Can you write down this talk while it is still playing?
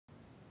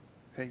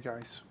Hey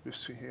guys,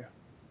 Busty here.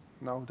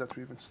 Now that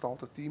we've installed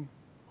the theme,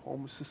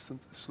 Home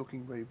Assistant is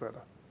looking way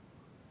better.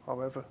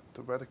 However,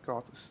 the weather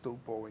card is still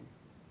boring,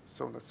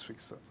 so let's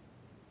fix that.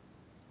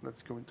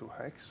 Let's go into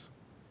HACS,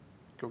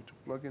 go to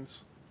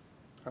plugins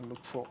and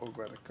look for a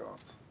weather card.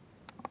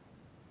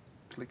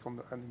 Click on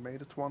the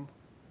animated one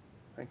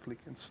and click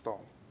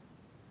install.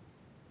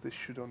 This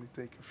should only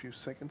take a few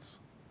seconds,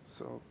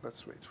 so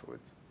let's wait for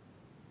it.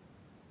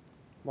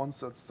 Once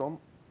that's done,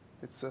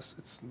 it says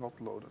it's not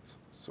loaded,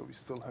 so we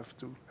still have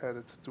to add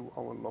it to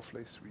our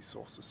Lovelace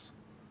resources.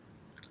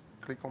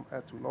 Click on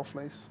add to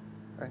Lovelace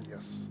and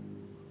yes.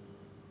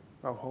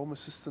 Now Home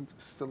Assistant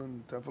is still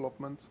in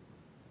development,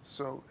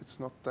 so it's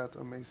not that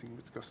amazing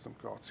with custom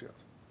cards yet.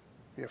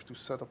 We have to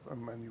set up a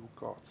manual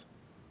card.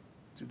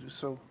 To do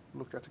so,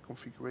 look at the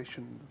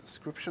configuration in the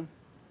description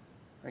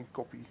and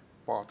copy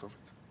part of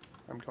it.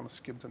 I'm gonna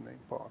skip the name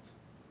part.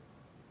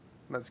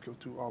 Let's go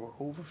to our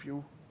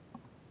overview,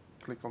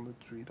 click on the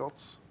three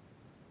dots,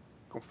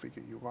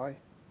 configure UI,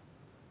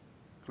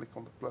 click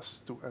on the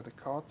plus to add a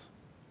card,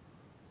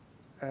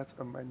 add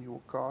a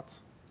manual card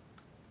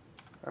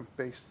and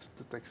paste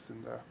the text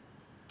in there.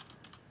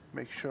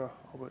 Make sure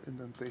our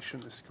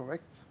indentation is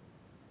correct.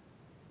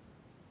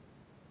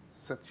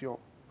 Set your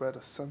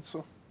weather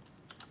sensor,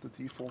 the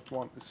default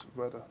one is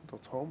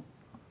weather.home,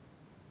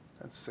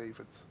 and save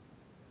it.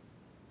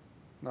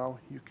 Now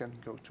you can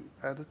go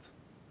to edit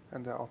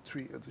and there are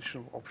three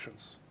additional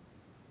options.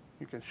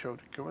 You can show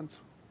the current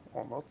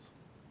or not.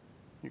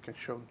 You can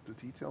show the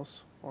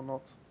details or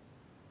not,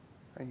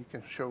 and you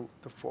can show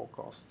the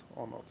forecast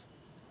or not.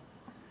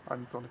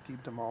 I'm gonna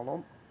keep them all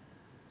on,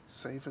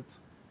 save it,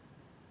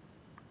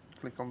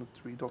 click on the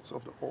three dots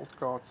of the old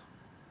card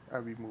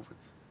and remove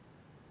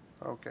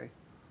it. Okay,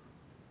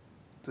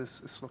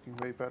 this is looking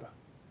way better.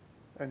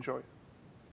 Enjoy.